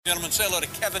Gentlemen, say hello to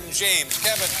Kevin James.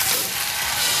 Kevin.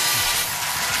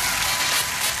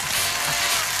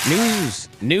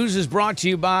 News is brought to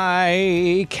you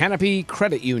by Canopy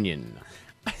Credit Union.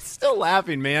 I'm still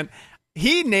laughing, man.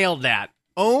 He nailed that.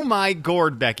 Oh, my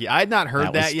gourd, Becky. I had not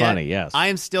heard that yet. Funny, yes. I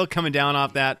am still coming down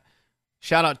off that.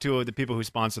 Shout out to the people who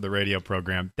sponsor the radio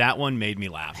program. That one made me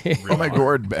laugh. Oh, my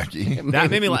gourd, Becky. That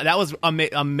made me laugh. That was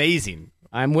amazing.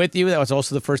 I'm with you. That was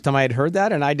also the first time I had heard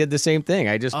that, and I did the same thing.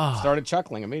 I just started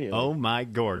chuckling immediately. Oh, my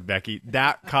gourd, Becky.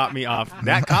 That caught me off.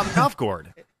 That caught me off,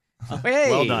 gourd. Oh, hey.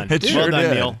 Well done. It well sure done,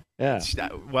 did. Neil. Yeah.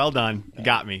 Well done. You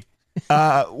got me.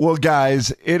 Well,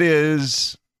 guys, it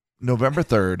is November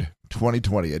 3rd,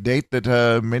 2020, a date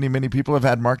that many, many people have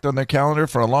had marked on their calendar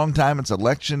for a long time. It's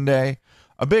Election Day,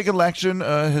 a big election,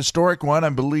 a historic one. I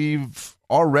believe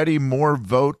already more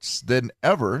votes than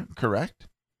ever, correct?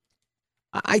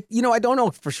 I don't know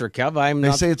for sure, Kev.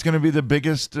 They say it's going to be the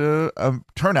biggest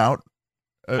turnout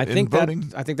in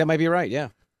voting. I think that might be right, yeah.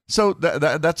 So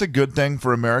that's a good thing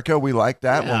for America. We like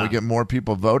that when Yeah. we get more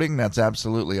people voting. That's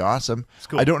absolutely awesome.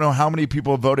 Cool. I don't know how many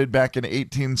people voted back in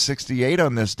 1868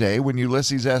 on this day when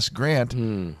Ulysses S. Grant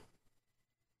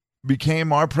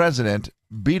became our president,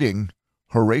 beating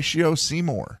Horatio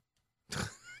Seymour.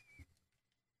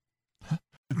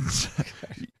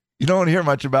 You don't hear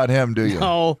much about him, do you?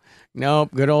 No,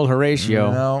 good old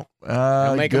Horatio. No.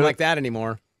 Don't make him like that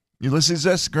anymore. Ulysses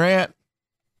S. Grant,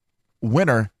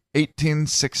 winner,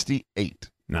 1868.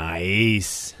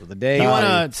 Nice. So the day He won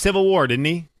a Civil War, didn't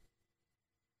he?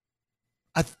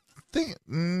 I think.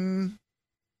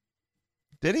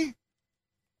 Did he?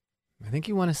 I think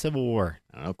he won a Civil War.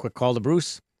 I don't know, quick call to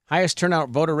Bruce. Highest turnout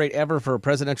voter rate ever for a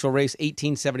presidential race,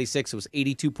 1876. It was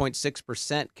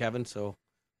 82.6%, Kevin. So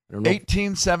I don't know.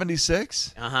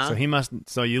 1876? Uh-huh.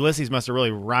 So Ulysses must have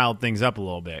really riled things up a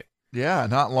little bit. Yeah,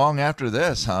 not long after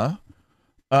this, huh?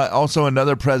 Also,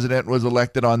 another president was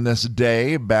elected on this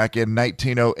day back in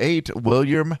 1908,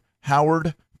 William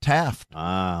Howard Taft.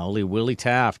 Holy Willie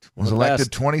Taft. One Was of the elected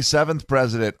best. 27th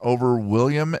president over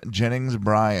William Jennings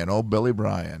Bryan. Old Billy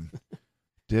Bryan.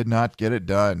 Did not get it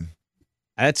done.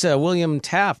 That's William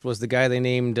Taft was the guy they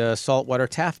named Saltwater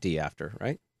Tafty after,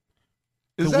 right?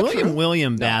 Is The that true?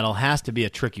 William battle has to be a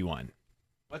tricky one.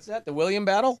 What's that? The William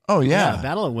battle? Oh, yeah.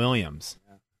 Battle of Williams.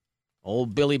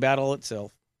 Old Billy battle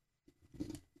itself.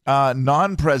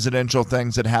 Non-presidential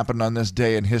things that happened on this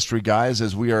day in history, guys,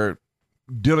 as we are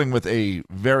dealing with a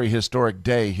very historic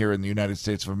day here in the United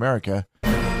States of America.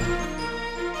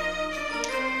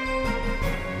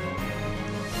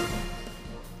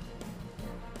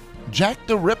 Jack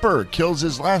the Ripper kills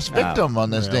his last victim on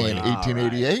this day in really?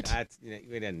 1888.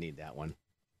 We didn't need that one.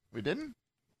 We didn't?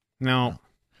 No.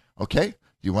 Okay.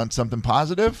 You want something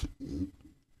positive?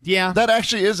 Yeah. That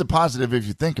actually is a positive if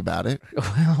you think about it.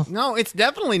 No, it's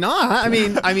definitely not. I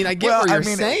mean, I get what you're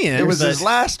saying. It was but- his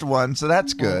last one, so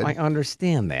that's good. I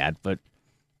understand that, but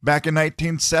Back in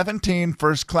 1917,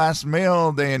 first-class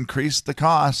mail, they increased the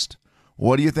cost.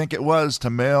 What do you think it was to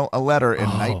mail a letter in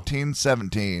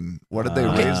 1917? What did they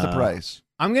raise the price?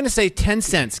 I'm going to say 10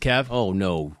 cents, Kev. oh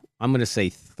no, I'm going to say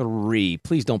 3.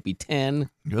 Please don't be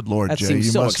 10. Good Lord, That Jay, seems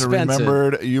you so must have expensive.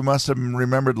 remembered. You must have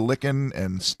remembered licking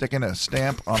and sticking a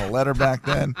stamp on a letter back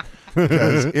then,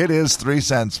 because it is 3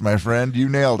 cents, my friend. You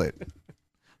nailed it.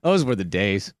 Those were the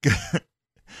days.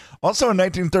 Also in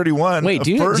 1931, Wait,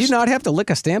 do you not have to lick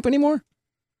a stamp anymore?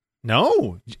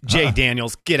 No. Jay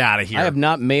Daniels, get out of here. I have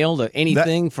not mailed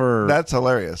anything for That's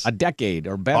hilarious. a decade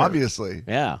or better. Obviously,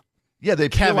 Yeah. yeah, they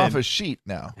peel Kevin. off a sheet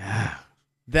now.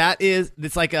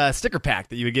 It's like a sticker pack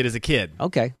that you would get as a kid.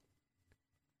 Okay.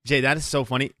 Jay, that is so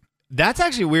funny. That's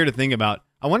actually weird to think about.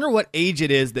 I wonder what age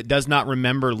it is that does not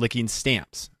remember licking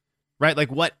stamps. Right?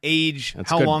 Like what age, That's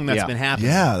how good. long that's Yeah. been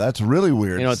happening. Yeah, that's really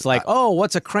weird. You know, it's like, oh,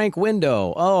 what's a crank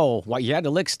window? Oh, what, you had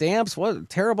to lick stamps? What a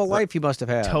terrible life you must have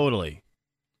had. Totally.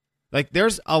 Like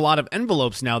there's a lot of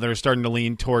envelopes now that are starting to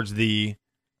lean towards the,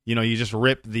 you just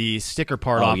rip the sticker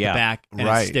part off yeah. the back and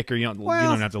Right. it's sticker. You don't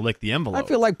Well, have to lick the envelope. I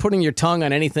feel like putting your tongue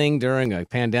on anything during a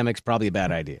pandemic's probably a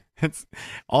bad idea. It's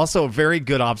also a very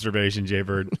good observation, Jay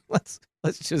Bird. Let's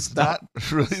just not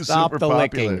stop really stop super the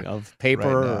popular licking of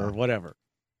paper right now. or whatever.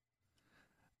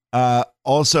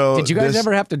 Also, Did you guys this-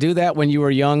 ever have to do that when you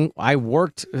were young? I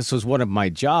worked. This was one of my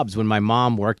jobs when my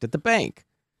mom worked at the bank.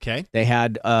 Okay. They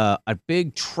had a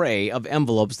big tray of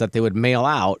envelopes that they would mail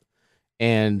out,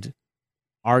 and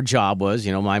our job was,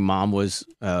 my mom was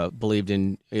believed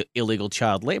in illegal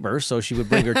child labor, so she would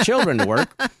bring her children to work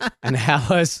and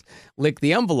have us lick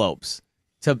the envelopes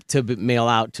to mail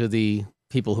out to the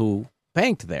people who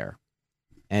banked there.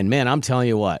 And man, I'm telling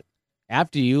you what,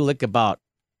 after you lick about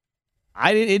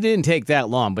It didn't take that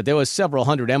long, but there was several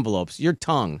hundred envelopes. Your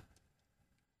tongue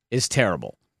is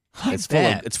terrible.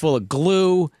 It's full of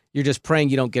glue. You're just praying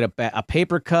you don't get a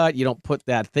paper cut. You don't put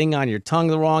that thing on your tongue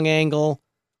the wrong angle.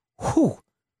 Whew,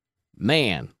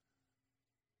 man.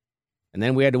 And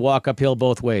then we had to walk uphill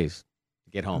both ways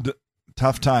to get home.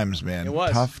 Tough times, man. It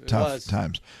was. Tough It was.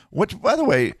 times. Which, by the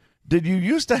way, did you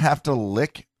used to have to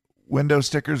lick window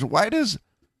stickers? Why does...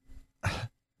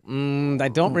 I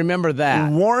don't remember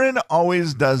that. Warren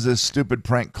always does this stupid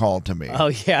prank call to me. Oh,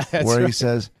 yeah, that's where right. he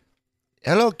says,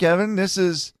 "Hello, Kevin. This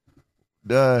is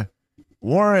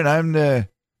Warren. I'm the,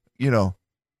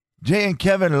 Jay and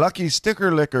Kevin Lucky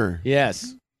Sticker Licker."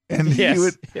 Yes. And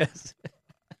Yes.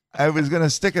 I was going to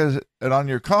stick it on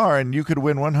your car, and you could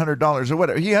win $100 or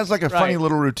whatever. He has like a funny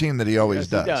little routine that he always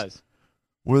does. He does.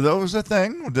 Were those a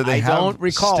thing? Did they I have don't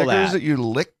recall stickers that. you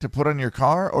licked to put on your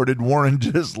car, or did Warren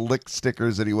just lick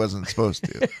stickers that he wasn't supposed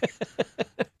to?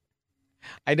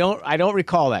 I don't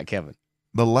recall that, Kevin.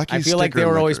 The Lucky I feel like Sticker they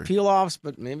were always Licker. peel-offs,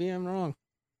 but maybe I'm wrong.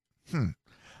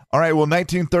 All right, well,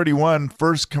 1931,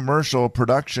 first commercial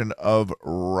production of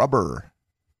rubber.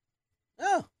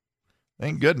 Oh,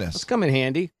 Thank that's goodness. come in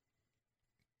handy.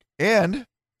 And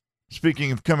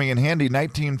speaking of coming in handy,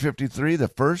 1953, the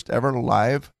first ever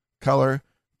live color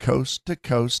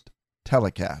coast-to-coast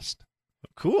telecast.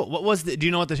 Cool. What was do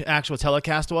you know what the actual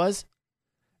telecast was?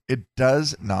 It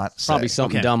does not say. Probably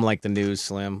something Okay. dumb like the news,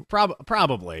 Slim.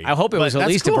 Probably. I hope it But was at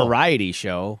that's least cool. a variety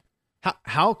show.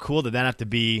 How cool did that have to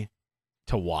be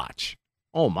to watch?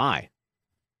 Oh, my.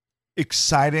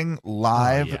 Exciting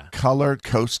live Oh, yeah. color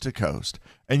coast-to-coast.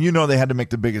 And you know they had to make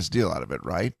the biggest deal out of it,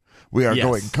 right? We are Yes.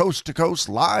 going coast-to-coast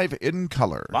live in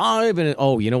color. Live and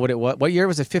you know what it was? What year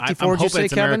was it? 54? I'm Did you say, hoping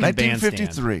it's Kevin? American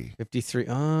 1953. 53.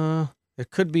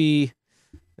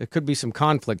 There could be some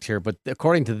conflict here, but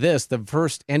according to this,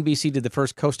 NBC did the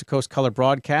first coast-to-coast color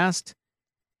broadcast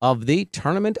of the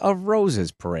Tournament of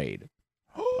Roses parade.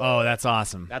 Oh, that's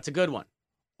awesome. That's a good one.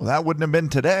 Well, that wouldn't have been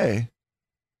today.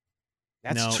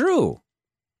 That's No. true.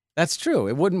 That's true.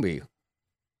 It wouldn't be.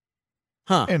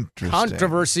 Huh. Interesting.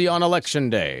 Controversy on Election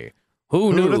Day.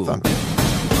 Who Who'd knew? have thunk?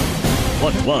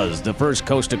 What was the first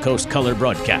coast-to-coast color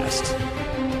broadcast?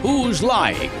 Who's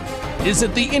lying? Is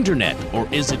it the internet or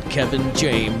is it Kevin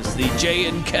James, the Jay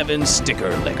and Kevin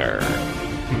Sticker Licker?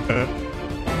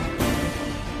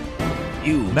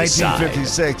 You decide.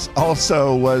 1956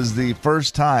 also was the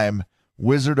first time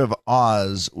Wizard of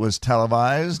Oz was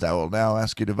televised. I will now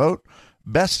ask you to vote.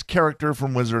 Best character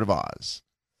from Wizard of Oz.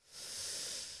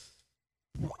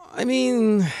 I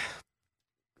mean,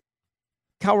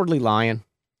 Cowardly Lion.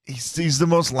 He's the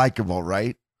most likable,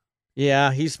 right?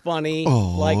 Yeah, he's funny,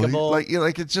 likable.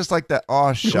 Like it's just like that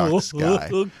aw shucks guy.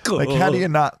 Like how do you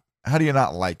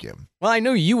not like him? Well, I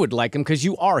know you would like him because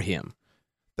you are him.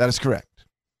 That is correct.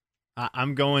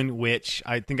 I'm going Witch.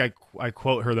 I think I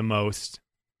quote her the most.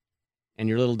 And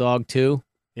your little dog too.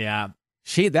 Yeah.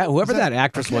 Whoever that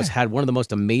actress okay? was had one of the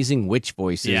most amazing witch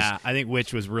voices. Yeah, I think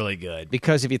Witch was really good.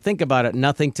 Because if you think about it,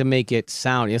 nothing to make it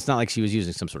sound. It's not like she was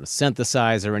using some sort of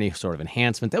synthesizer or any sort of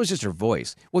enhancement. That was just her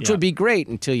voice, which Yeah. would be great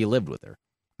until you lived with her.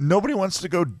 Nobody wants to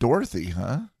go Dorothy,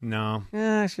 huh? No.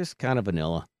 Yeah, it's just kind of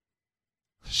vanilla.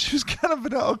 She's kind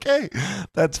of okay.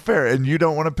 That's fair, and you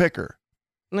don't want to pick her,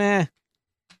 Nah.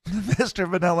 Mr.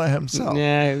 Vanilla himself.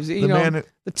 Yeah, The man-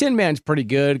 the Tin Man's pretty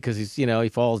good because he's he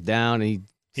falls down and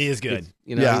He is good.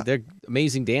 Yeah. they're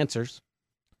amazing dancers.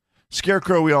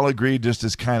 Scarecrow, we all agree, just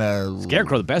is kind of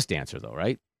Scarecrow, the best dancer though,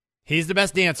 right? He's the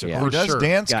best dancer. Yeah. For He does sure.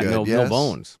 dance Got good, no yes.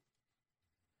 bones.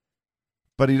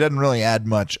 But he doesn't really add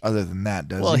much other than that,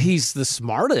 does Well, he? he's the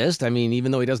smartest. I mean,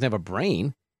 even though he doesn't have a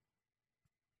brain.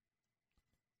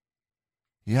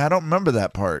 Yeah, I don't remember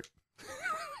that part.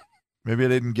 Maybe I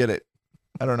didn't get it.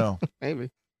 I don't know. Maybe.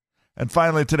 And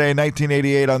finally today,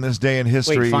 1988, on this day in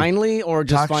history. Wait, finally or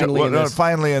just talk show- finally? in no, this?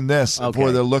 finally in this, Okay.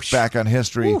 for the look back on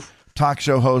history. Oof. Talk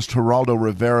show host Geraldo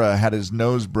Rivera had his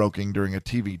nose broken during a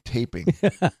TV taping.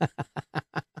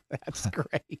 That's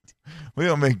great. We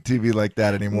don't make TV like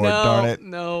that anymore, no, darn it.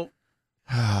 no.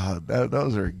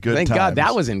 Those are good Thank times. God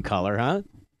that was in color, huh?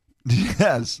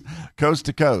 Yes, coast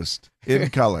to coast, in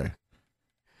color.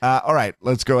 All right,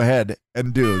 let's go ahead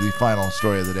and do the final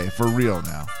story of the day, for real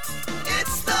now.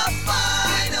 It's the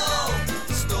final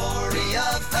story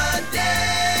of the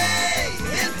day.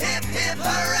 Hip, hip, hip,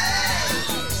 hooray!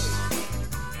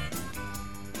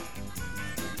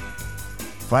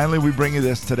 Finally, we bring you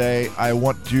this today. I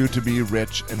want you to be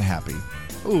rich and happy.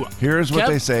 Ooh, Here's what Kev?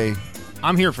 they say.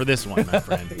 I'm here for this one, my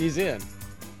friend. He's in.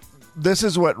 This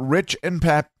is what rich and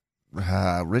pappy.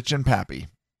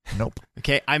 Nope.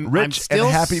 Okay, I'm Rich still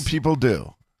and happy people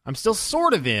do. I'm still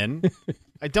sort of in.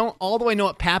 I don't all the way know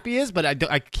what pappy is, but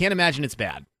I can't imagine it's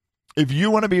bad. If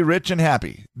you want to be rich and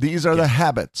happy, these are the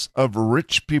habits of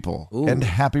rich people Ooh. and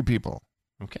happy people.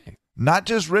 Okay. Not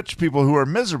just rich people who are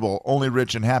miserable, only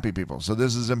rich and happy people. So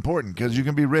this is important because you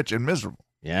can be rich and miserable.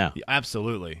 Yeah. Yeah,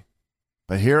 absolutely.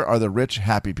 But here are the rich,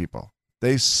 happy people.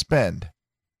 They spend,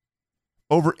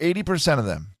 over 80% of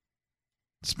them,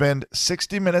 spend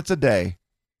 60 minutes a day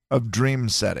of dream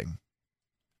setting.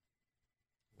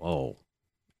 Whoa.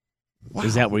 Wow.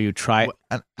 Is that where you try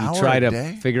An you hour try a to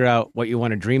day? figure out what you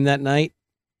want to dream that night?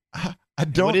 I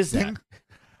don't What is think.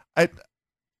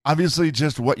 Obviously,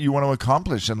 just what you want to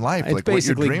accomplish in life, It's like what your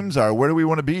basically- dreams are. Where do we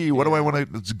want to be? What do I want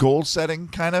to? It's goal setting,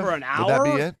 kind of. For an Would that be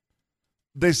hour? it?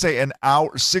 They say an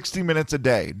hour, 60 minutes a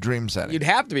day, dream setting. You'd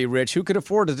have to be rich. Who could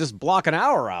afford to just block an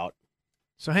hour out?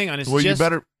 So hang on, it's Well, just you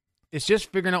better. it's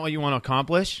just figuring out what you want to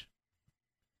accomplish.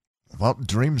 Well,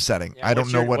 dream setting. Yeah, I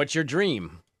don't know what. What's your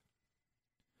dream?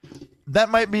 That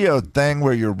might be a thing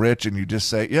where you're rich and you just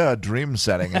say, yeah, dream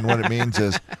setting. And what it means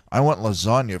is, I want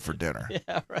lasagna for dinner.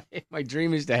 Yeah, right. My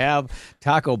dream is to have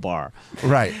taco bar.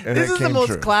 Right. And This it is the came most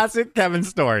true. classic Kevin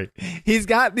story. He's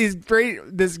got this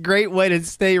great way to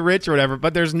stay rich or whatever,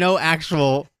 but there's no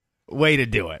actual way to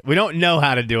do it. We don't know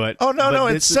how to do it. Oh, no, but no.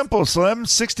 this It's is- simple, Slim.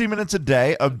 60 minutes a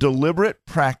day of deliberate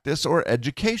practice or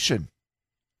education.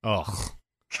 Oh,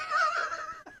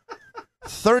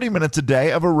 30 minutes a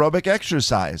day of aerobic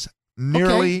exercise.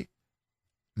 Nearly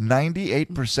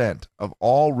 98% of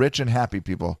all rich and happy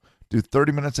people do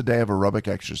 30 minutes a day of aerobic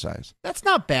exercise. that's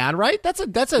not bad, right? That's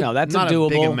No, that's not a doable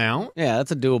big amount. Yeah,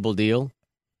 that's a doable deal.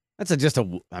 That's a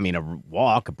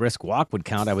brisk walk would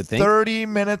count, I would think. 30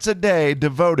 minutes a day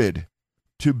devoted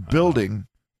to building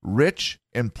rich,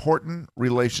 important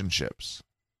relationships.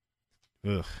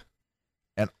 Ugh.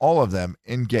 And all of them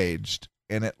engaged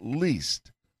in at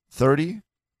least 30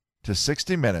 to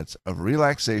 60 minutes of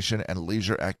relaxation and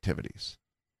leisure activities.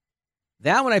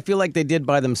 That one I feel like they did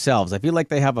by themselves. I feel like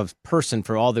they have a person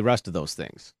for all the rest of those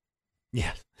things.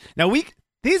 Yes. Now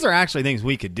these are actually things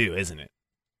we could do, isn't it?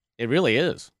 It really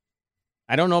is.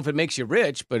 I don't know if it makes you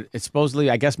rich, but it supposedly,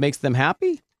 I guess, makes them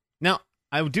happy. Now,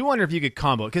 I do wonder if you could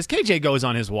combo because KJ goes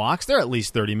on his walks. They're at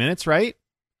least 30 minutes, right?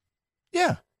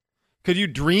 Yeah. Could you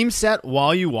dream set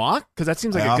while you walk? Because that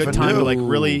seems like I a good often time to do. like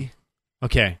really.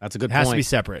 Okay, That's a good it has point. to be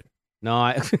separate.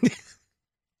 No,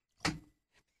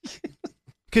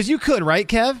 Because you could, right,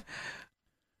 Kev?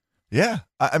 Yeah.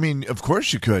 I mean, of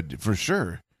course you could, for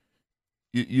sure.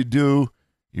 You do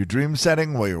your dream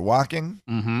setting while you're walking.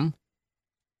 mm-hmm.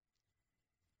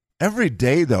 Every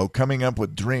day, though, coming up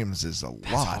with dreams is a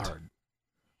That's lot. hard.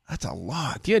 That's a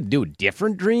lot. If you had to do a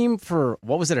different dream for,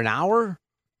 what was it, an hour?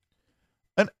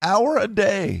 An hour a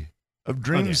day of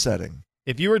dream Okay. setting.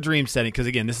 If you were dream setting, because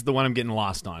again, this is the one I'm getting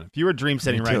lost on. If you were dream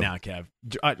setting Me right too. now,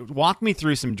 Kev, walk me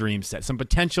through some dream set, some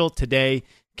potential today.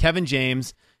 Kevin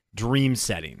James dream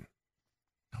setting.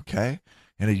 Okay.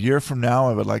 In a year from now,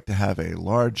 I would like to have a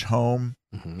large home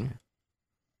Mm-hmm.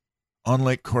 on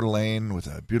Lake Coeur d'Alene with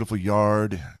a beautiful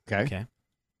yard, Okay. Okay.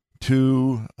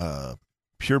 2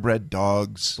 purebred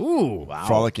dogs Ooh. Wow.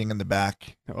 frolicking in the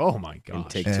back, Oh my Can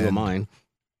gosh. take 2 of And- mine.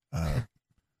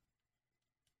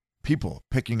 people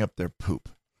picking up their poop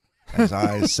as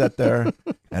I sit there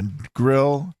and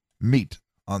grill meat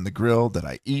on the grill that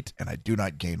I eat and I do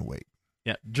not gain weight.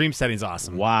 Yeah. Dream setting's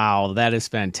awesome. Wow, that is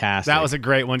fantastic. That was a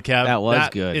great one, Kev. That was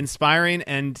good. Inspiring,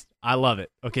 and I love it.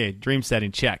 Okay. Dream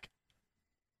setting. Check.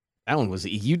 That one was,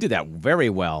 you did that very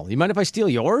well. You mind if I steal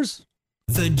yours?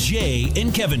 The Jay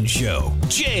and Kevin Show.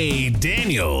 Jay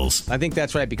Daniels. I think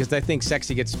that's right, because I think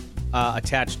sexy gets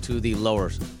attached to the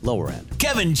lower end.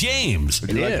 Kevin James.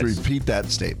 Would It you like to is. repeat that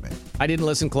statement? I didn't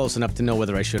listen close enough to know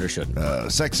whether I should or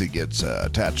shouldn't. Sexy gets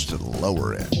attached to the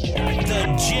lower end.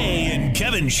 The Jay and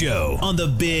Kevin Show on the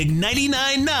Big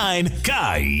 99.9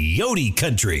 Coyote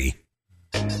Country.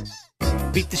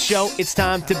 Beat the show, it's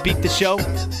time to beat the show.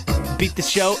 Beat the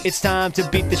show, it's time to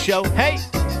beat the show. Hey!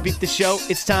 Beat the show,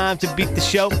 it's time to beat the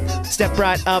show. Step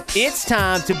right up, it's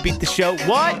time to beat the show.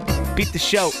 What? Beat the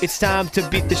show, it's time to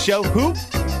beat the show. Who?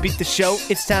 Beat the show,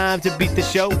 it's time to beat the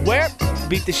show. Where?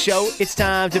 Beat the show, it's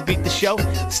time to beat the show.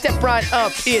 Step right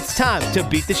up, it's time to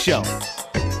beat the show.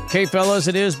 Okay, fellas,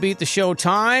 it is Beat the Show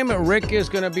time. Rick is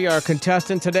going to be our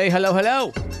contestant today. Hello,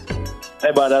 hello.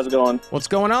 Hey, bud, how's it going? What's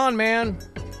going on, man?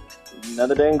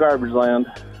 Another day in garbage land.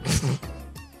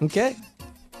 Okay.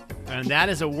 And that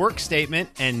is a work statement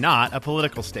and not a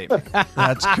political statement.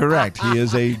 That's correct. He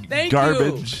is a Thank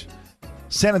garbage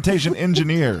sanitation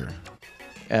engineer.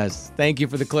 Yes, thank you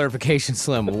for the clarification,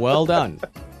 Slim. Well done.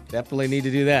 Definitely need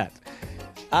to do that.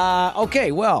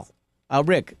 Okay, well,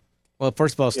 Rick. Well,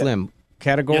 first of all, Slim,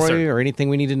 category Yes, sir. or anything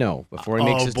we need to know before he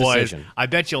makes his decision? I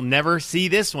bet you'll never see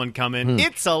this one coming.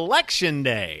 It's Election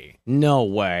Day. No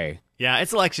way. Yeah,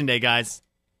 it's Election Day, guys.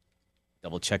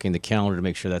 Double checking the calendar to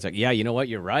make sure that's right. Yeah, you know what?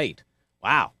 You're right.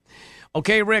 Wow.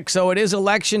 Okay, Rick, so it is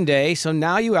Election Day, so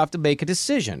now you have to make a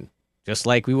decision, just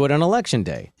like we would on Election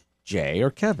Day. Jay or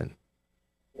Kevin?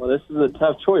 Well, this is a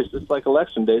tough choice. It's like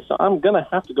Election Day, so I'm going to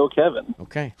have to go Kevin.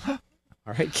 Okay. All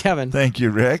right, Kevin. Thank you,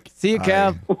 Rick. See you,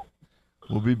 Kev.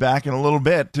 We'll be back in a little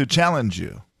bit to challenge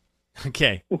you.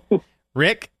 Okay.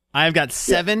 Rick, I've got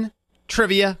 7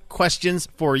 trivia questions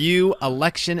for you.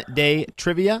 Election Day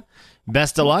trivia.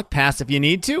 Best of luck. Pass if you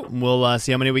need to. We'll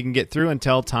see how many we can get through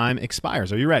until time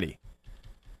expires. Are you ready?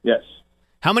 Yes.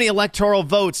 How many electoral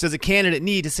votes does a candidate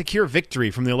need to secure victory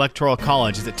from the Electoral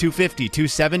College? Is it 250,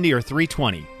 270, or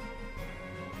 320?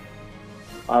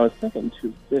 I was thinking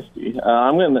 250.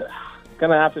 I'm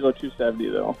gonna have to go 270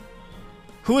 though.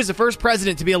 Who is the first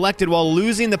president to be elected while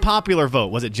losing the popular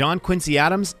vote? Was it John Quincy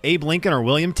Adams, Abe Lincoln, or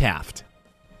William Taft?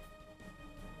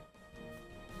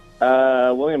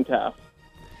 William Taft,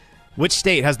 Which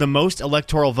state has the most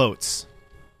electoral votes?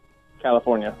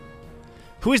 California.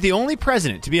 Who is the only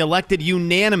president to be elected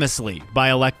unanimously by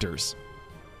electors?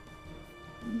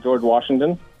 George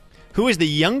Washington, Who is the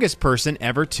youngest person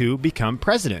ever to become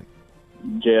president?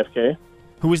 JFK,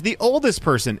 Who is the oldest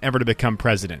person ever to become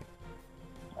president?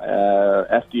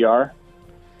 FDR,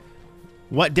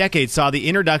 What decade saw the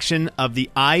introduction of the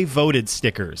I voted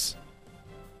stickers?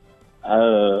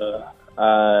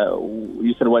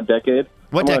 you said what decade?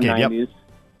 What I'm going decade? 90s.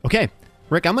 Okay,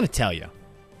 Rick, I'm going to tell you.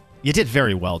 You did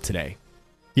very well today.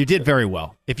 You did very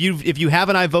well. If you have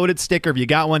an I voted sticker, if you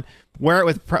got one, wear it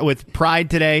with pride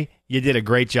today. You did a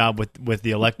great job with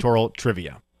the electoral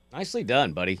trivia. Nicely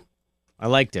done, buddy. I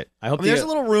liked it. I hope There's a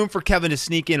little room for Kevin to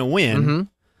sneak in a win.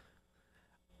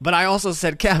 But I also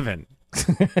said Kevin.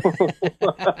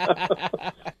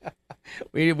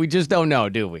 we just don't know,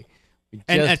 do we?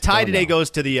 And a Just tie don't today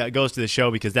know. goes to the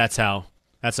show because that's how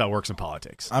it works in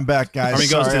politics. I'm back, guys. I mean,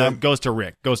 Sorry, goes to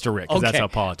Rick because that's Okay. how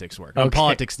politics work. On Okay.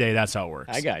 Politics Day, that's how it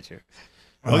works. I got you.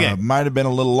 Okay. Might have been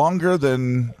a little longer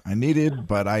than I needed,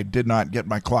 but I did not get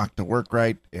my clock to work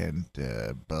right, and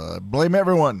blame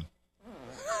everyone.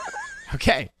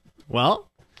 Okay. Well,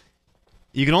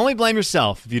 you can only blame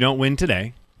yourself if you don't win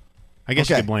today. I guess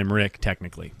you Okay. could blame Rick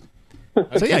technically.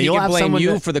 So yeah, he you'll could have blame someone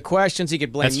you that- for the questions. He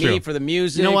could blame That's me true. for the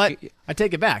music. You know what? I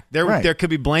take it back. Right. There could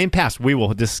be blame passed. We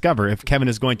will discover if Kevin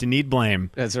is going to need blame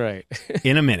That's right.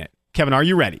 in a minute. Kevin, are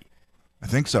you ready? I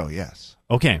think so, yes.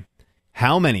 Okay.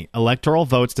 How many electoral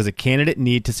votes does a candidate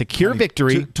need to secure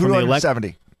victory from the elect?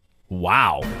 270.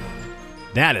 Wow.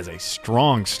 That is a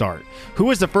strong start. Who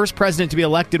was the first president to be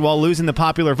elected while losing the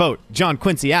popular vote? John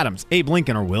Quincy Adams, Abe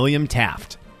Lincoln, or William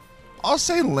Taft? I'll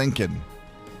say Lincoln.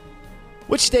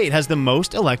 Which state has the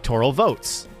most electoral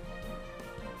votes?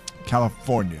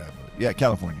 California. Yeah,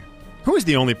 California. Who is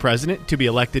the only president to be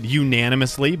elected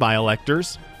unanimously by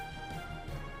electors?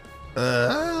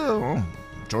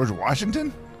 George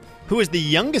Washington? Who is the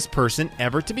youngest person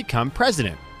ever to become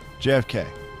president? JFK.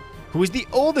 Who is the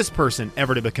oldest person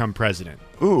ever to become president?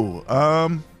 Ooh.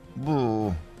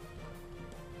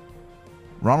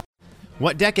 Ronald.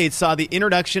 What decade saw the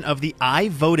introduction of the I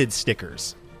voted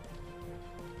stickers?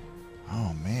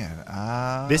 Oh,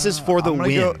 man. This is for the I'm gonna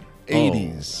win. go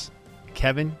 80s.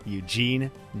 Kevin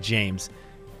Eugene James.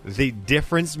 The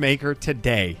difference maker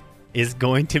today is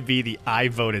going to be the I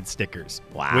voted stickers,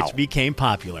 Wow. which became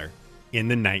popular in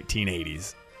the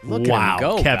 1980s. Look wow, at him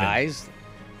go, Kevin. guys.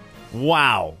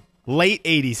 Wow. Late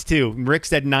 80s, too. Rick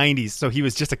said 90s, so he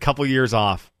was just a couple years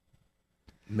off.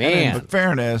 Man. In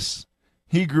fairness,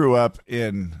 he grew up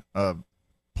in a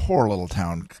poor little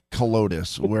town,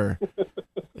 Colodus, where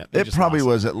Yep, they're it just probably lost,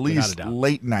 was at without a least doubt.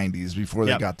 late 90s before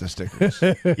they Yep. got the stickers.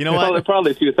 You know what?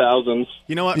 Probably 2000s.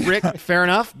 You know what, Rick? Fair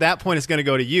enough. That point is going to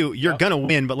go to you. You're going to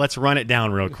win, but let's run it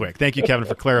down real quick. Thank you, Kevin,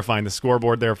 for clarifying the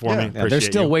scoreboard there for me. Yeah, they're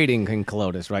Appreciate still you. waiting in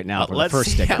Colodus right now for Let's the first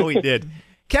see sticker. how we did.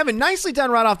 Kevin, nicely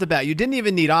done right off the bat. You didn't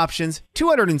even need options.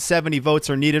 270 votes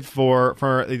are needed for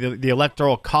the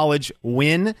Electoral College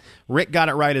win. Rick got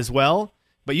it right as well,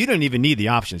 but you didn't even need the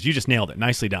options. You just nailed it.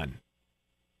 Nicely done.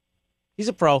 He's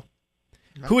a pro.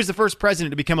 Who was the first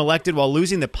president to become elected while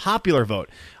losing the popular vote?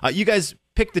 You guys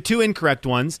picked the two incorrect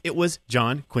ones. It was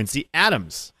John Quincy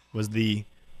Adams was the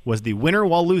winner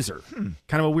while loser. Kind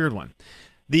of a weird one.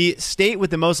 The state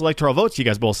with the most electoral votes, you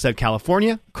guys both said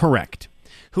California. Correct.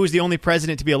 Who was the only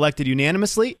president to be elected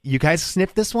unanimously? You guys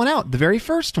sniffed this one out. The very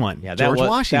first one. Yeah, George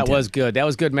Washington. That was good. That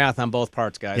was good math on both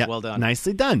parts, guys. Yeah, Well done.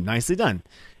 Nicely done. Nicely done.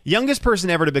 Youngest person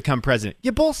ever to become president.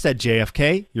 You both said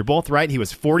JFK. You're both right. He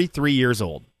was 43 years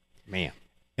old. Man.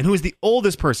 And who is the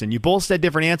oldest person? You both said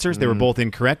different answers. They were both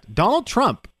incorrect. Donald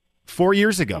Trump, 4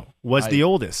 years ago, was the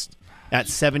oldest at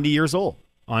 70 years old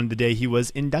on the day he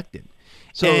was inducted.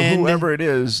 So And- whoever it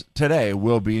is today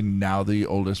will be now the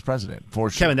oldest president, for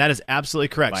sure. Kevin, that is absolutely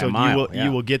correct. By So a mile,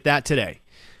 you will get that today.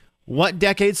 What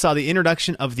decade saw the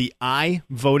introduction of the I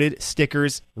voted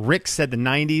stickers? Rick said the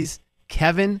 90s.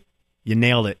 Kevin, you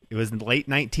nailed it. It was in the late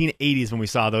 1980s when we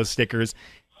saw those stickers.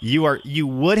 You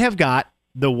would have got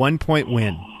the 1-point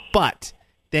win, but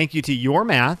thank you to your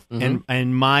math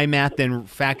and my math, then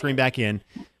factoring back in,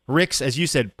 Rick's, as you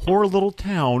said, poor little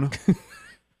town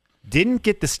didn't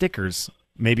get the stickers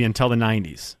maybe until the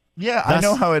 90s. Yeah, I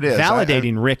know how it is.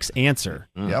 Validating Rick's answer.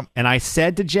 Yep. And I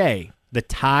said to Jay, the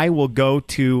tie will go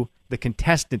to the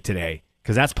contestant today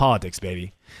because that's politics,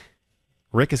 baby.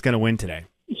 Rick is going to win today.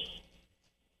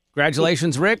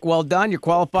 Congratulations, Rick. Well done. You're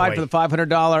qualified Boy. for the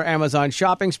 $500 Amazon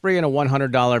shopping spree and a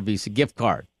 $100 Visa gift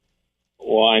card.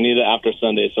 Well, I need it after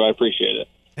Sunday, so I appreciate it.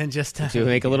 And just To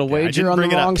make a little I wager didn't on the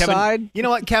bring it up. wrong Kevin, side? You know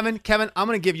what, Kevin? I'm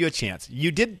going to give you a chance.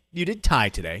 You did tie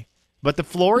today, but the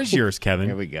floor is yours, Kevin.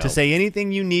 Here we go. To say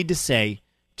anything you need to say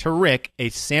to Rick, a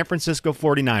San Francisco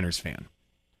 49ers fan.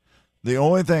 The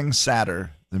only thing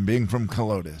sadder than being from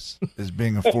Colotis is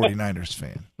being a 49ers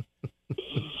fan.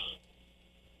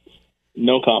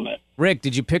 No comment. Rick,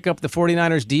 did you pick up the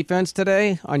 49ers defense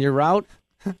today on your route?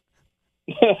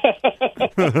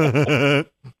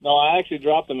 No, I actually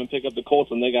dropped them and picked up the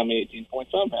Colts, and they got me 18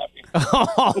 points. So I'm happy.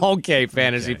 Okay,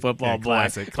 fantasy football boy.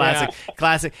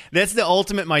 Classic. That's the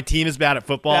ultimate. My team is bad at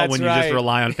football That's when you right. just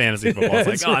rely on fantasy football.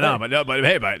 It's That's like, but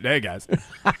hey, guys.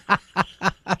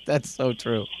 That's so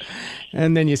true.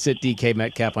 And then you sit DK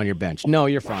Metcalf on your bench. No,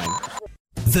 you're fine.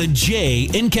 The Jay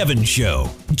and Kevin Show.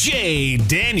 Jay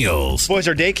Daniels. Boys,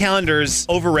 are day calendars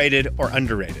overrated or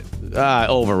underrated?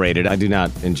 Overrated. I do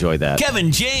not enjoy that.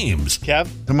 Kevin James. Kev?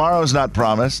 Tomorrow's not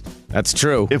promised. That's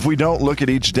true. If we don't look at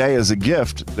each day as a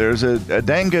gift, there's a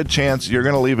dang good chance you're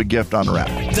going to leave a gift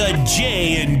unwrapped. The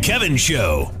Jay and Kevin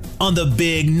Show on the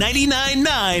Big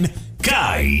 99.9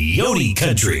 Coyote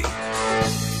Country.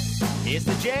 It's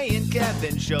the Jay and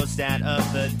Kevin show stat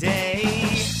of the day.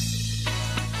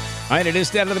 All right, it is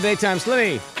Stat of the Daytime.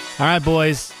 Slimmy. All right,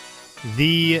 boys.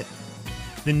 The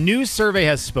new survey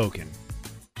has spoken.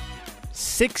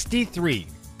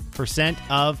 63%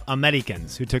 of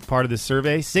Americans who took part of the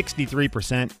survey,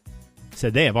 63%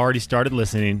 said they have already started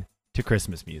listening to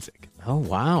Christmas music. Oh,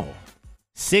 wow.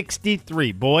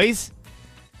 63. Boys,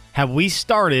 have we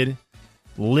started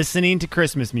listening to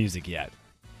Christmas music yet?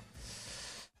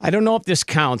 I don't know if this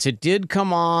counts. It did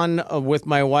come on with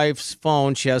my wife's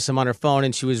phone. She has some on her phone,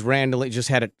 and she was randomly just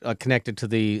had it connected to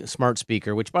the smart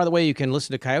speaker, which, by the way, you can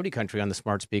listen to Coyote Country on the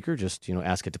smart speaker. Just,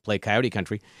 ask it to play Coyote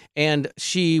Country. And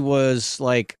she was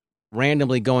like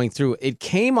randomly going through. It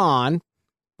came on,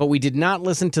 but we did not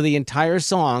listen to the entire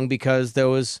song because there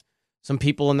was some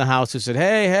people in the house who said,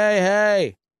 hey, hey,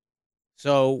 hey.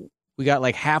 So we got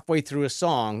like halfway through a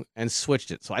song and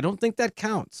switched it. So I don't think that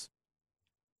counts.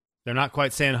 They're not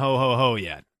quite saying ho, ho, ho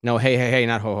yet. No, hey, hey, hey,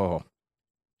 not ho, ho, ho.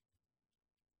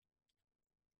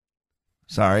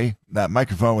 Sorry, that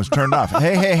microphone was turned off.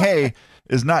 Hey, hey, hey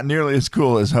is not nearly as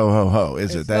cool as ho, ho, ho,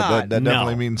 is it? That No.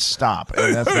 definitely means stop,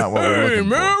 and that's not what we're looking for.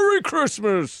 Merry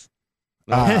Christmas.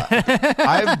 I've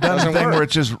done a Doesn't thing work. where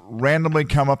it's just randomly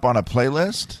come up on a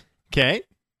playlist, Okay.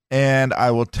 and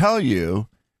I will tell you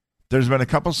there's been a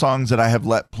couple songs that I have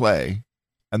let play,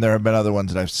 and there have been other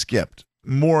ones that I've skipped.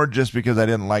 More just because I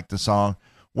didn't like the song.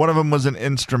 One of them was an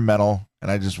instrumental, and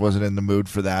I just wasn't in the mood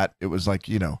for that. It was like,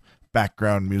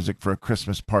 background music for a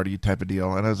Christmas party type of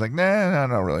deal. And I was like, nah,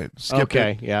 no, really. Skipped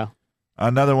Okay, it. yeah.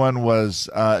 Another one was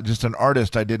just an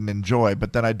artist I didn't enjoy,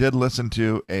 but then I did listen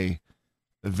to a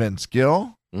Vince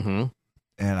Gill, Mm-hmm.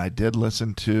 and I did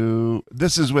listen to,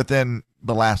 this is within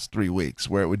the last 3 weeks,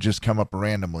 where it would just come up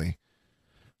randomly.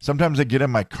 Sometimes I get in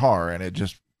my car, and it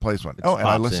just plays one. It And I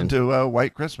pops listened in. to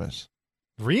White Christmas.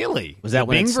 Really? Was that The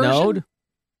when it Bing version? snowed?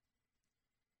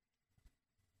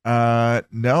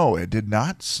 No, it did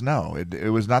not snow.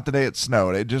 It was not the day it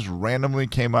snowed. It just randomly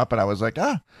came up, and I was like,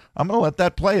 I'm gonna let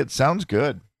that play. It sounds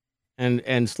good.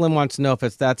 And Slim wants to know if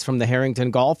that's from the Harrington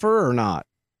Golfer or not.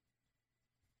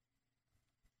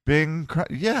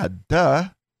 Yeah, duh.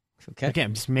 Okay. Okay,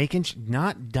 I'm just making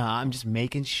not duh. I'm just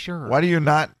making sure. Why do you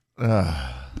not? Because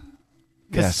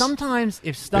Yes. sometimes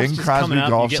if stuff's Bing just Crosby, coming up,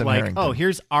 you Golfs, get and like, Harrington. oh,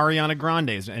 here's Ariana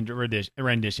Grande's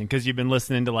rendition because you've been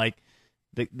listening to like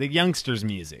the youngsters'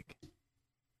 music.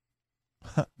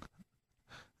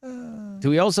 Do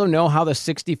we also know how the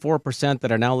 64%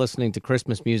 that are now listening to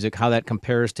Christmas music, how that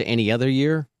compares to any other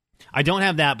year? I don't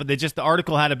have that, but the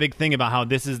article had a big thing about how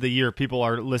this is the year people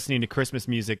are listening to Christmas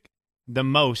music the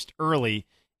most early,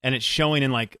 and it's showing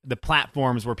in like the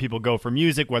platforms where people go for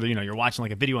music, whether you're watching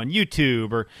like a video on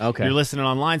YouTube or you're listening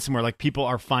online somewhere, like people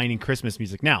are finding Christmas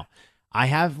music. Now, I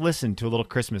have listened to a little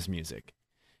Christmas music,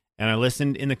 and I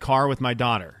listened in the car with my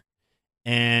daughter,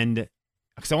 and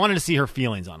because I wanted to see her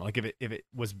feelings on it, like if it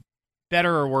was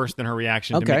better or worse than her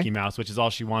reaction to Mickey Mouse, which is all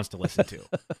she wants to listen to.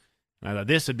 And I thought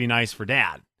this would be nice for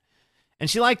Dad. And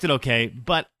she liked it okay,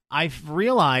 but I've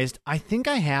realized I think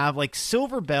I have, like,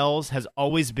 Silver Bells has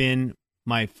always been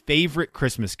my favorite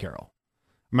Christmas carol.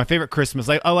 My favorite Christmas,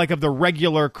 like of the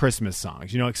regular Christmas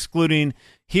songs, excluding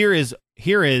here is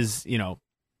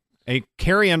a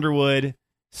Carrie Underwood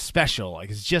special, like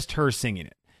it's just her singing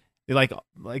it. Like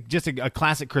just a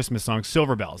classic Christmas song,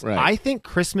 Silver Bells. Right. I think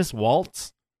Christmas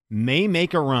Waltz may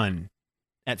make a run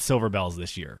at Silver Bells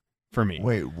this year for me.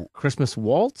 Wait, Christmas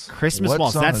Waltz? Christmas What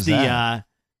Waltz. song That's is the that?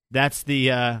 that's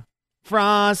the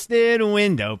frosted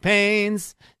window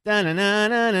panes.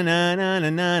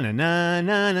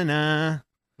 Da-na-na-na-na-na-na-na-na-na-na.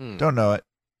 don't know it.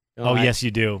 Oh, yes,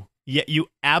 you do. Yeah, you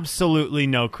absolutely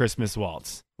know Christmas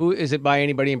Waltz. Who is it, by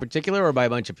anybody in particular or by a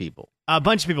bunch of people? A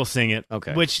bunch of people sing it.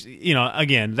 Okay. Which,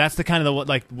 again, that's the kind of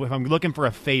like if I'm looking for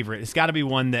a favorite, it's got to be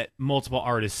one that multiple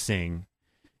artists sing.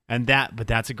 But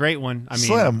that's a great one. I mean,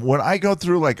 Slim, when I go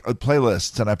through like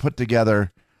playlists and I put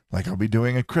together, like I'll be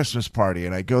doing a Christmas party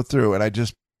and I go through and I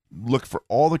just look for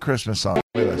all the Christmas songs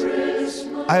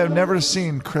playlists. I have never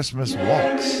seen Christmas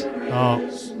Waltz.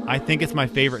 Oh, I think it's my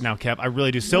favorite now, Kev. I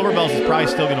really do. Silver Bells is probably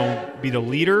still going to be the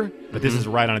leader, but this is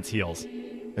right on its heels.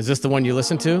 Is this the one you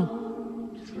listen to?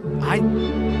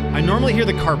 I normally hear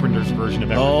the Carpenters version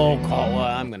of everything.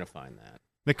 I'm going to find that.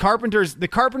 The Carpenters,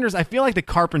 I feel like the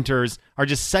Carpenters are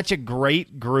just such a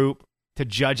great group to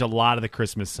judge a lot of the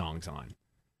Christmas songs on.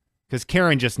 Because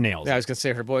Karen just nails Yeah, I it. was going to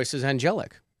say her voice is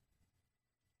angelic.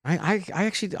 I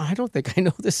actually, I don't think I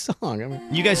know this song. I mean,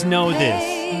 You guys know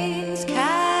this.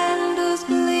 Candles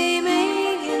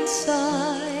gleaming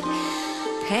inside,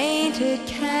 painted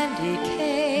candy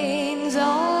canes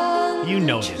on You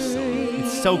know this song.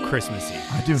 It's so Christmassy.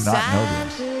 I do not know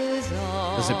this.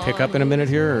 does it pick up in a minute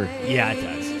here? Or? Yeah, it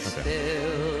does.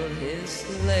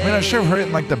 I mean, I'm sure I've heard it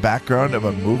in like the background of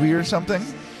a movie or something.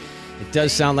 It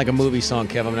does sound like a movie song,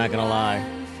 Kev. I'm not going to lie.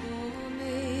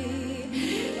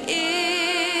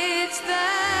 It's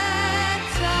that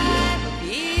time of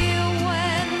year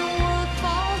when the world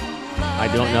falls in love. I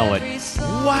don't know it.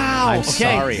 Wow. I'm okay.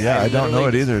 sorry. Yeah, I don't know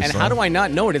it either, And so. how do I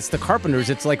not know it? It's the Carpenters.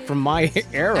 It's like from my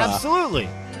era. Absolutely.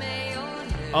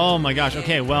 Oh my gosh.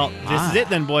 Okay, well, this is it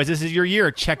then, boys. This is your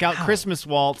year. Check out Christmas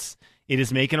Waltz. It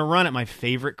is making a run at my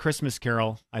favorite Christmas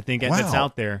carol. I think that's Wow.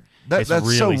 out there. That's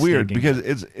really so weird stinking.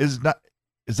 because is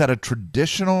that a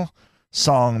traditional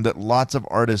song that lots of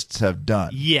artists have done?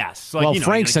 Yes. Well,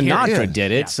 Frank Sinatra Yeah.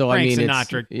 did it, Yeah, so Frank I mean,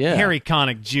 Sinatra, it's, yeah. Harry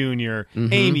Connick Jr.,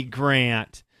 Amy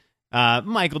Grant,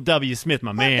 Michael W. Smith,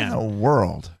 my What in the man.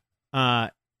 world?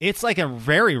 It's like a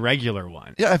very regular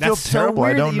one. Yeah, I feel That's terrible. So I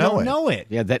weird don't that you know don't it. know it.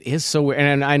 Yeah, that is so weird,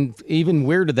 and I'm even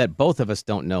weirder that both of us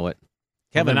don't know it.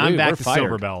 Kevin, Well, then I'm back we're to fired.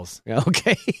 Silver Bells. Yeah,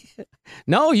 okay.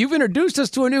 No, you've introduced us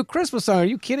to a new Christmas song. Are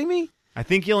you kidding me? I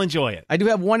think you'll enjoy it. I do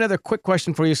have one other quick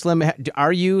question for you, Slim.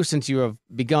 Are you, since you have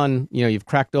begun, you've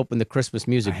cracked open the Christmas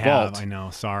music I have. vault? I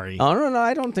know. Sorry. Oh, no,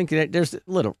 I don't think that there's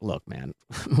little. Look, man,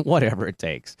 whatever it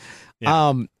takes.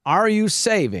 Yeah. Are you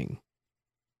saving?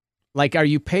 Like, are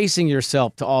you pacing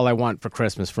yourself to "All I Want for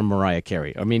Christmas" from Mariah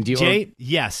Carey? I mean, do you? Jay,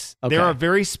 yes. Okay. There are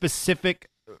very specific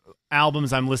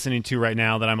albums I'm listening to right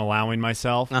now that I'm allowing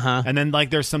myself. Uh-huh. And then, like,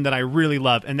 there's some that I really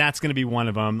love, and that's going to be one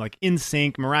of them. Like,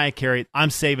 NSYNC, Mariah Carey, I'm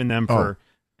saving them for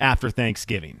after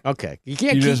Thanksgiving. Okay, you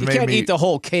can't. You You, just made can't me- eat the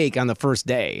whole cake on the first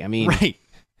day. I mean, Right.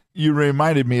 You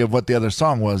reminded me of what the other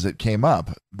song was that came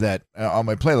up that on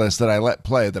my playlist that I let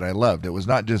play that I loved. It was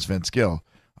not just Vince Gill.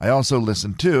 I also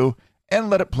listened to and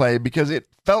let it play because it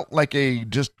felt like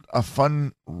just a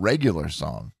fun regular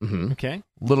song. Okay.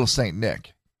 Little Saint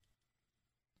Nick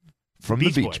from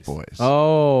Beach the Beach Boys. Boys.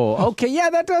 Oh, okay, yeah,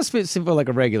 that does feel like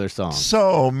a regular song.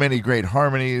 So many great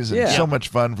harmonies and Yeah. so much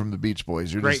fun from the Beach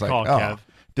Boys. You're Great just like, call, oh, Kev.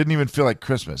 didn't even feel like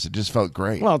Christmas. It just felt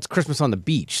great. Well, it's Christmas on the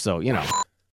beach, so